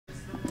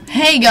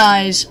Hey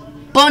guys,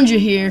 Bunja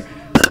here.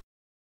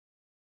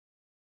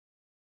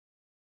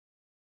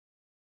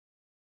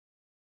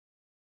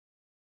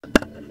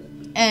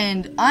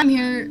 And I'm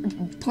here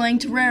playing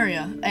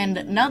Terraria,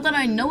 and now that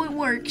I know it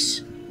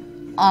works,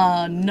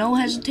 no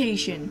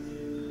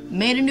hesitation.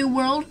 Made a new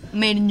world,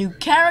 made a new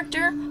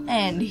character,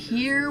 and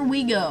here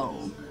we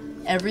go.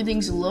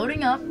 Everything's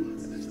loading up.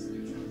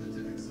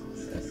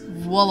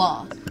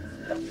 Voila.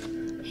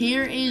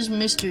 Here is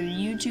Mr.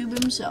 YouTube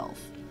himself.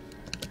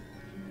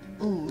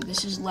 Ooh,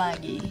 this is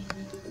laggy.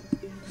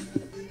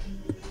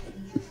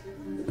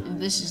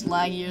 This is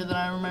laggier than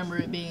I remember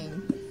it being.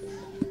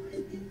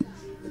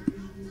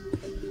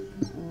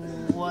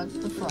 What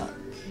the fuck?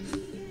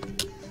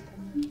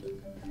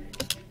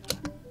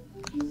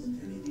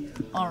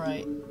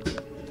 Alright.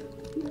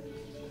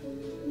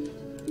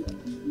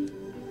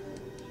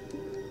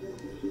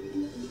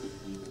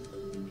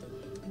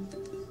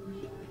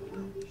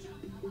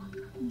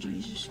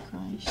 Jesus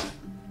Christ.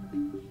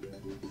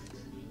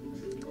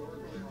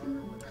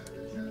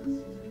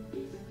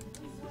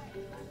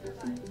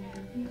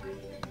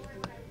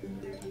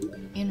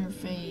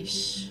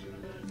 Interface.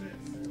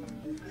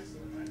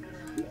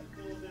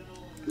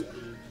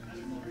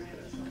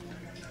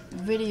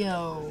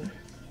 Video.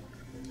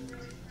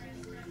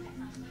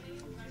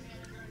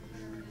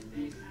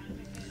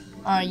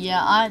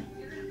 Yeah, I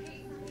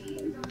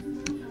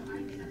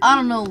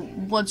don't know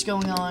what's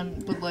going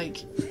on, but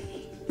like,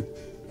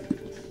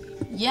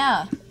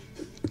 yeah,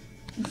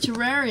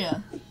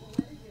 Terraria.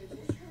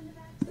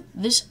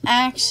 This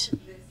axe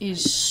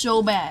is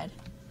so bad.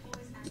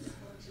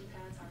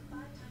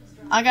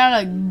 I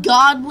got a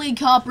godly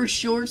copper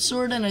short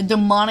sword and a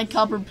demonic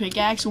copper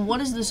pickaxe.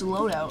 What is this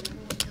loadout?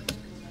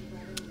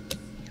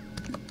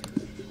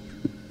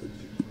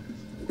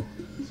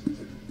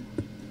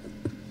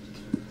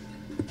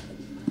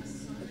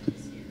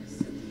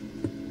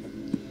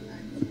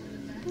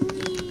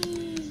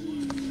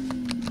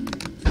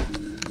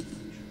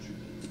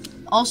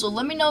 Also,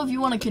 let me know if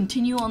you want to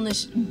continue on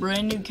this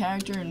brand new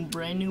character and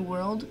brand new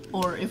world,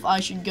 or if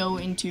I should go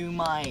into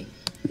my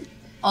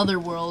other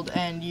world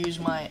and use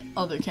my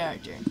other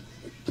character.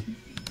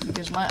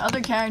 Because my other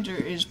character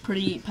is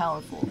pretty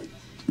powerful.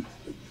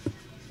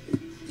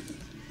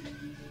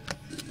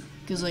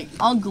 Because, like,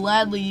 I'll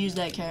gladly use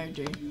that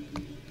character.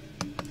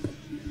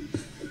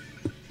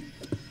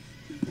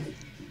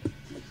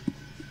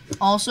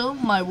 Also,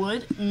 my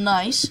wood,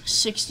 nice,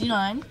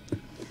 69.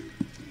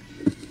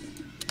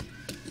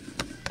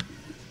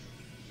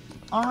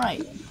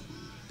 Alright,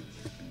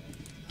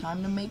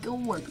 time to make a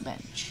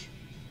workbench.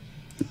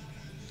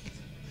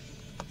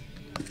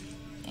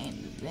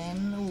 And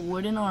then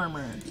wooden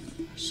armor,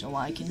 so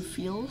I can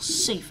feel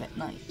safe at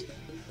night.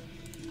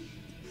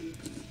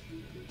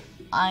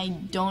 I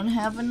don't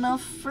have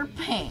enough for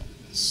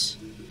pants.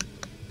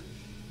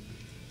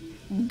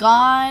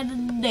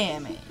 God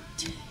damn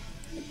it.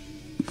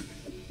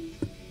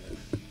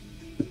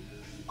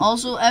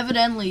 Also,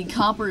 evidently,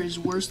 copper is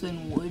worse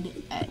than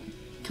wood at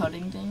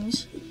cutting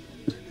things.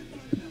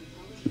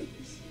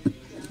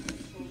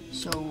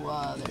 So,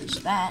 there's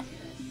that,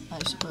 I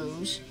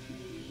suppose.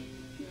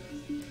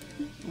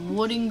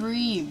 Wooden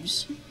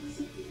greaves.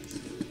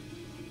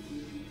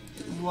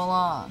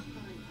 Voila.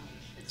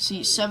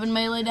 See, 7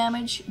 melee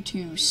damage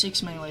to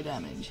 6 melee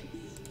damage.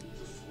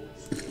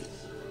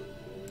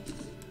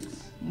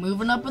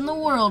 Moving up in the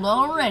world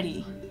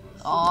already.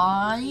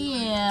 Aw,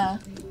 yeah.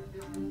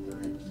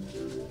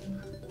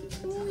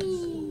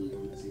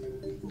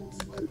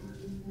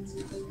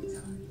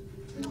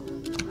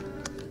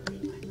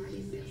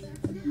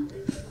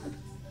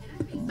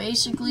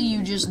 Basically,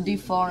 you just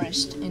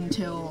deforest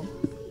until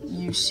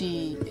you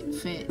see it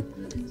fit.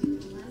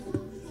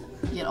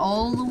 Get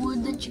all the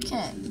wood that you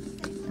can,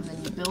 and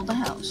then you build a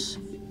house.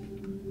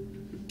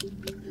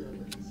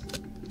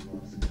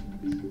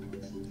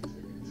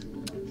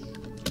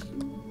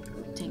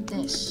 Take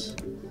this.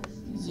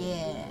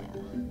 Yeah.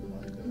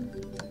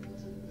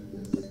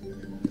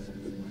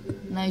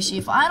 Now you see,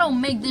 if I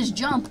don't make this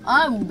jump,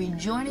 I will be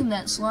joining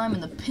that slime in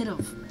the pit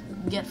of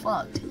get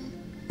fucked.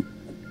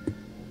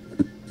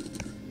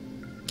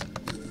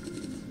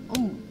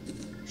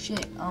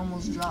 Shit, I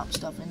almost dropped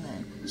stuff in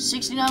there.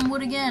 69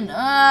 wood again.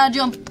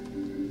 Jump.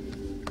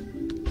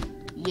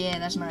 Yeah,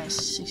 that's nice.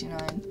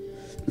 69.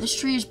 This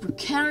tree is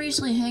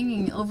precariously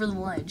hanging over the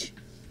ledge.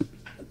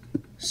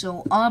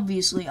 So,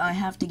 obviously, I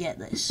have to get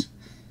this.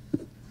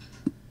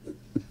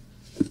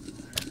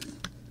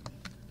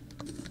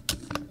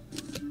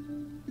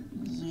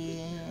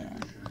 Yeah.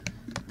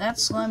 That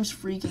slime's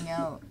freaking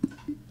out.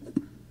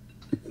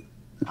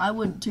 I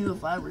would too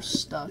if I were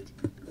stuck.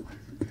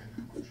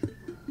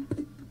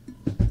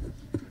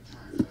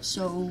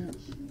 So,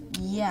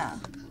 yeah.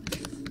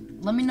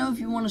 Let me know if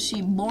you want to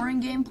see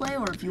boring gameplay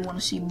or if you want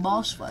to see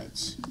boss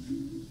fights.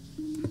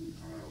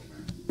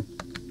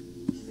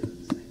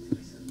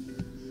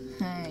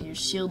 Hey, you're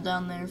sealed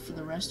down there for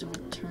the rest of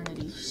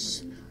eternity.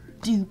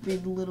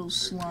 Stupid little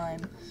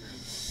slime.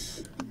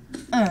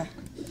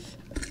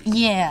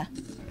 Yeah.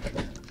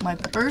 My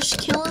first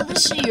kill of the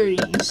series.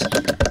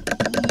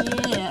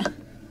 Yeah.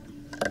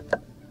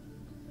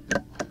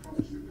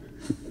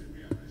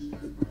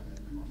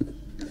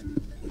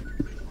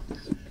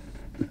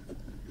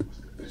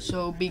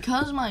 So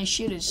because my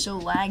shit is so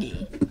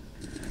laggy,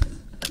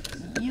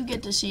 you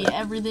get to see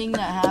everything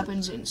that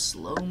happens in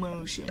slow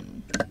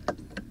motion.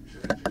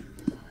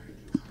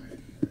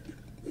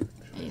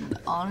 And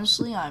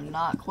honestly, I'm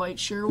not quite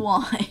sure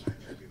why.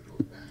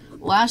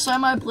 Last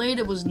time I played,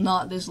 it was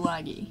not this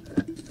laggy.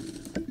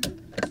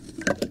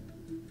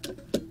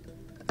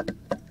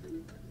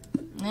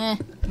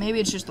 Maybe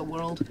it's just the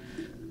world.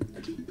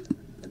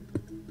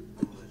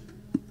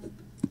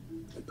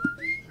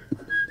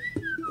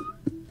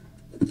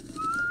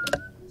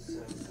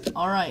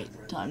 Alright,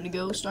 time to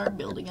go start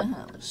building a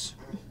house.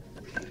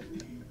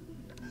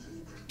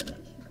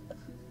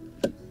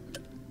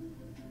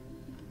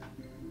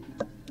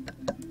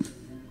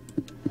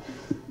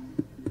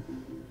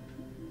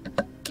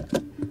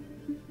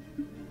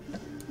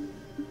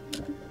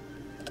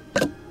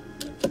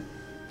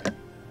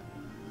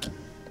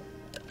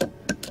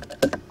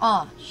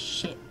 Ah,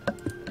 shit.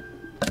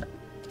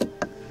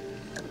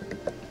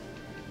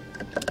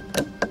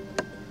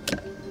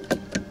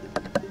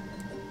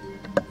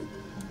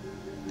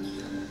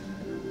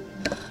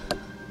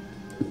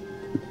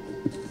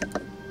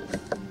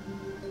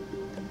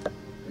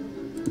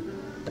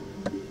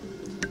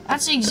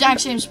 That's the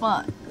exact same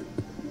spot.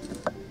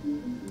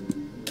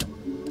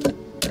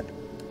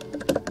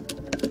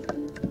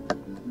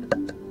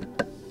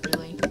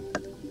 Really?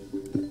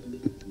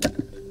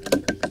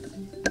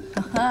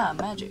 Haha,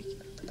 magic.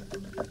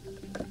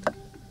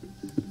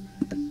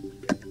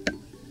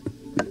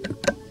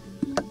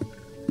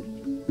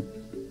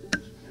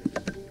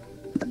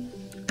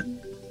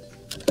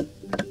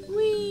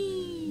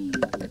 Whee!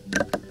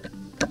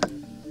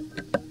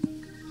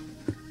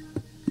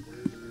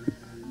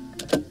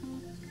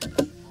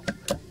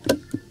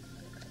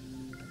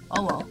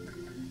 Oh well.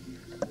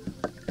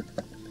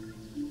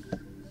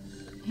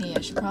 Hey, I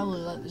should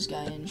probably let this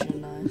guy in,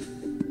 shouldn't I?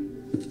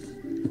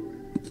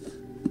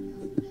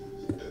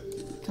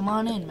 Come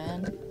on in,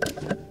 man.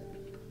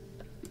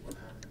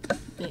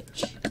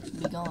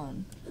 Bitch, be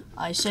gone.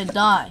 I said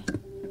die.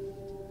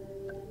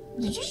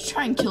 Did you just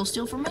try and kill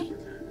steal from me?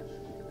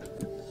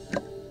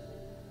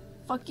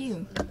 Fuck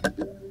you.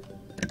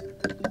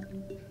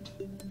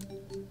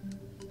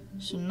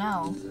 So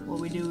now,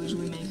 what we do is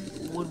we make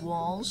wood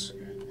walls.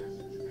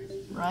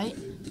 Right?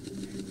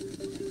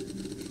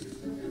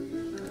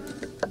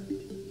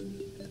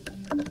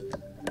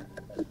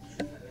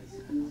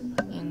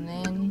 And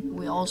then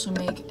we also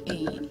make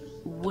a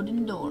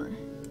wooden door.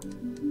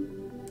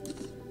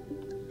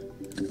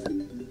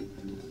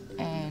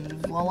 And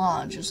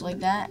voila, just like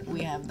that,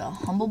 we have the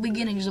humble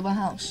beginnings of a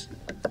house.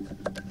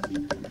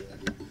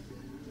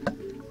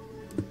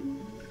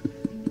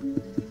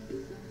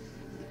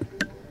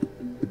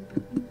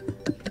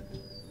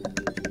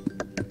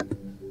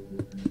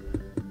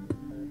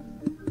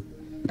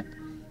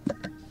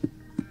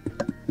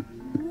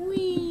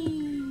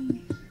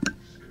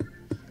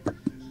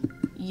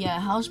 Yeah,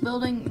 house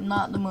building,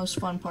 not the most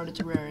fun part of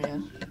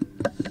Terraria.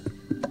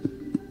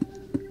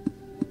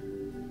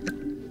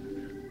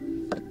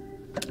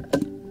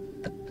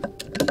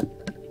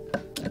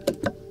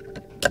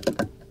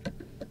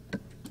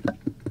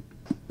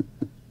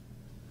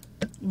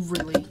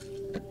 Really?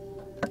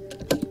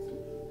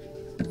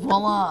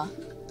 Voila!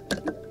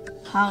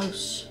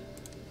 House.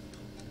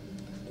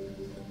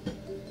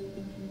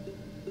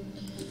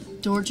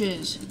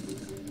 Torches.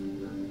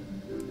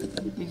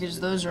 Because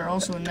those are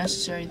also a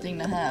necessary thing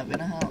to have in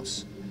a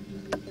house.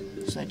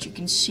 So that you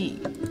can see.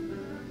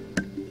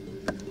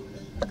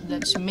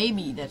 That's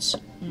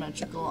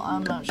magical,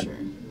 I'm not sure.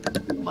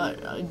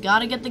 But I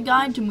gotta get the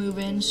guide to move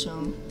in,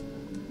 so...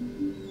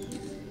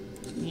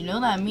 You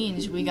know that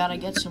means we gotta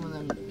get some of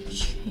them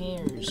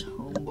chairs,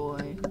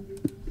 homeboy.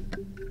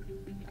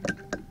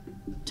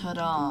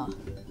 Ta-da.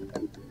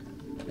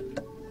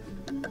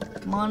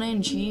 Come on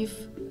in, Chief.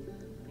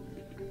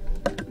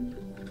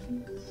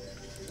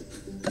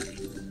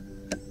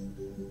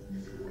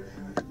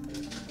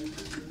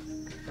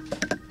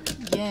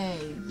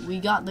 Yay, we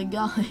got the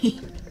guy.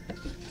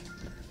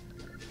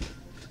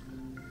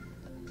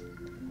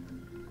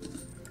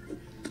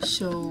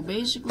 So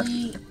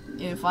basically,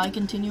 if I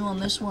continue on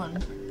this one,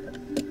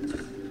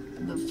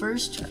 the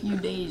first few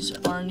days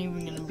aren't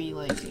even gonna be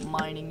like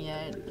mining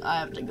yet. I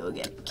have to go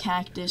get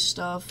cactus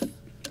stuff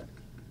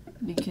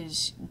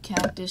because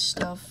cactus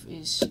stuff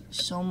is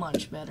so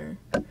much better.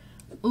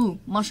 Ooh,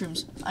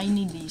 mushrooms. I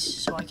need these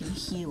so I can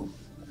heal.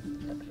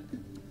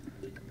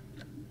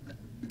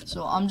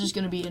 So I'm just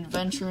gonna be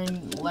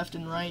adventuring left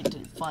and right to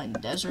find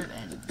desert,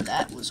 and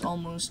that was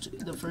almost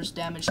the first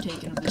damage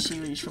taken of the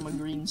series from a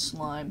green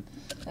slime.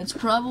 That's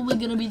probably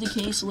gonna be the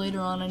case later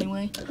on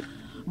anyway,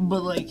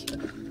 but like,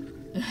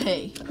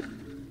 hey,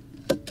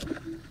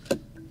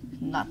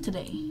 not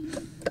today.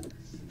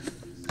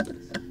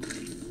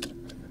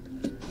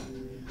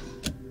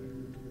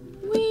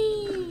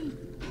 Whee!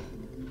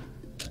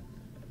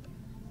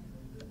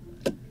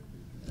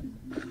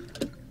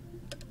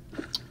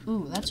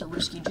 Ooh, that's a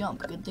risky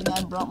jump. Good thing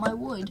I brought my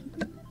wood.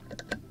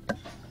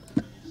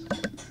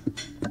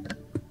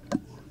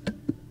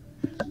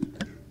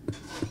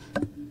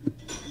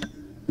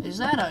 Is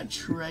that a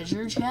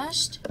treasure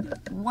chest?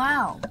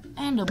 Wow,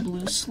 and a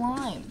blue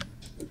slime.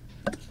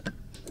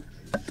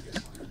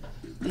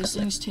 These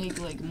things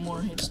take, like,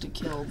 more hits to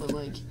kill, but,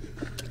 like,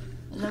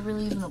 is that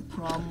really even a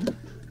problem?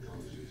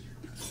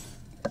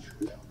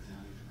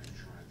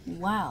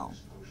 Wow.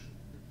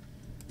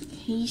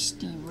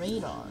 Hasty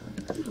radar.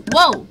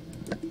 Whoa!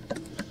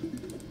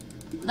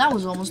 That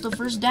was almost the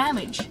first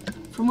damage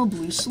from a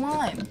blue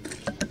slime.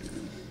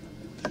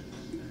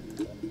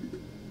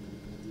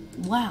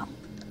 Wow.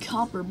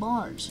 Copper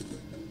bars.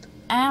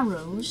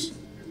 Arrows.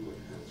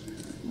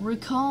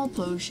 Recall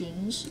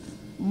potions.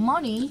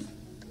 Money.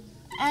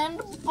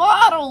 And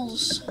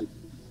bottles!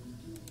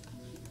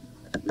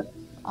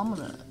 I'm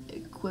gonna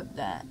equip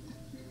that.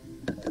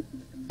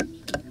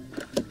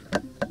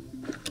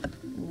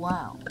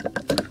 Wow.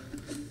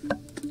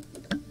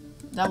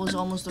 That was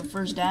almost the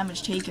first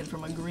damage taken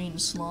from a green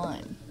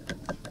slime.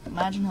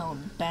 Imagine how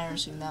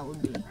embarrassing that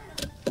would be.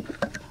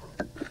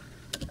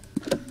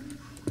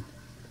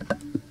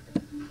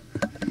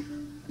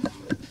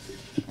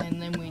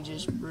 And then we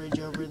just bridge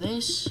over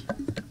this.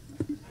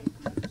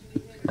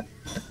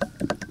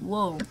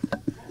 Whoa.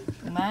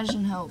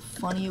 Imagine how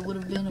funny it would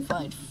have been if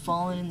I had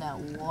fallen in that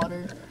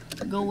water.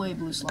 Go away,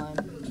 blue slime.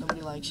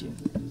 Nobody likes you.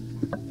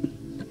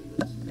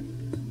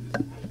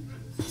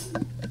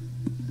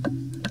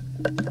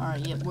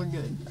 Alright, yep, we're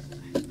good.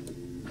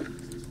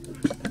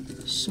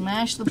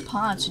 Smash the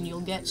pots and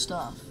you'll get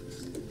stuff.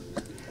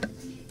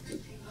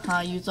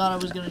 You thought I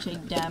was gonna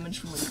take damage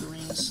from a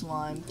green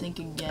slime. Think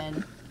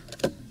again.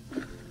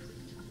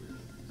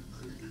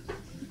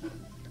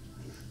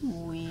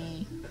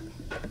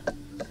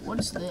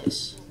 What's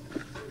this?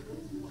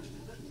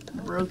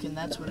 Broken,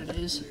 that's what it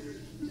is.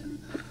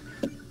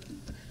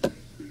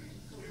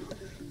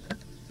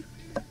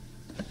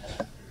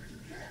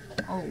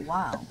 Oh,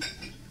 wow.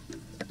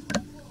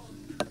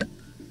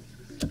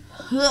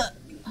 Huh.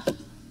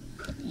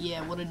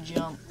 Yeah, what a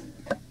jump.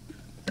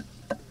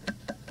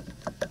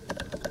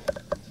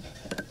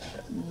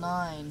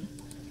 9.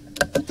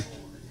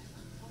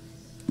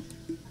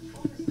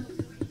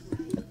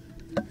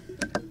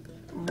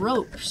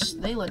 Ropes.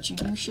 They let you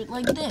do shit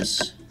like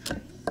this.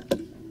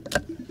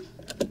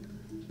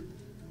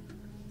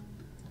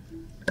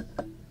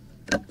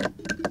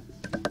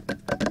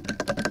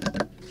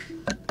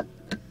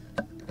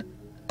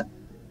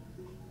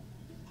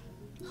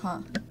 Huh.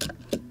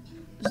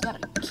 Is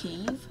that a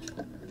cave?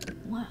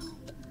 Wow.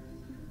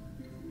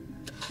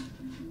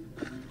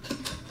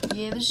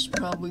 Yeah, this is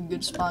probably a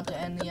good spot to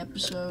end the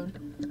episode.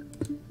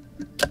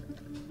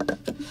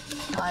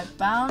 I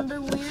found a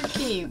weird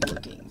cave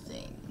looking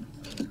thing.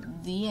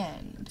 The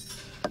end.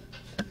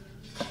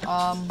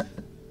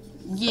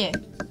 Yeah.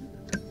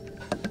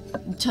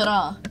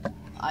 Ta-da.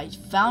 I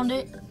found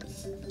it.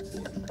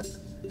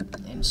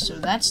 And so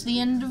that's the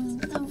end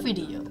of the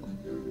video.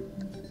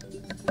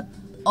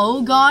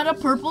 Oh god, a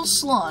purple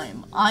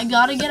slime. I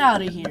gotta get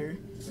out of here.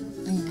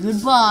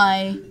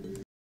 Goodbye.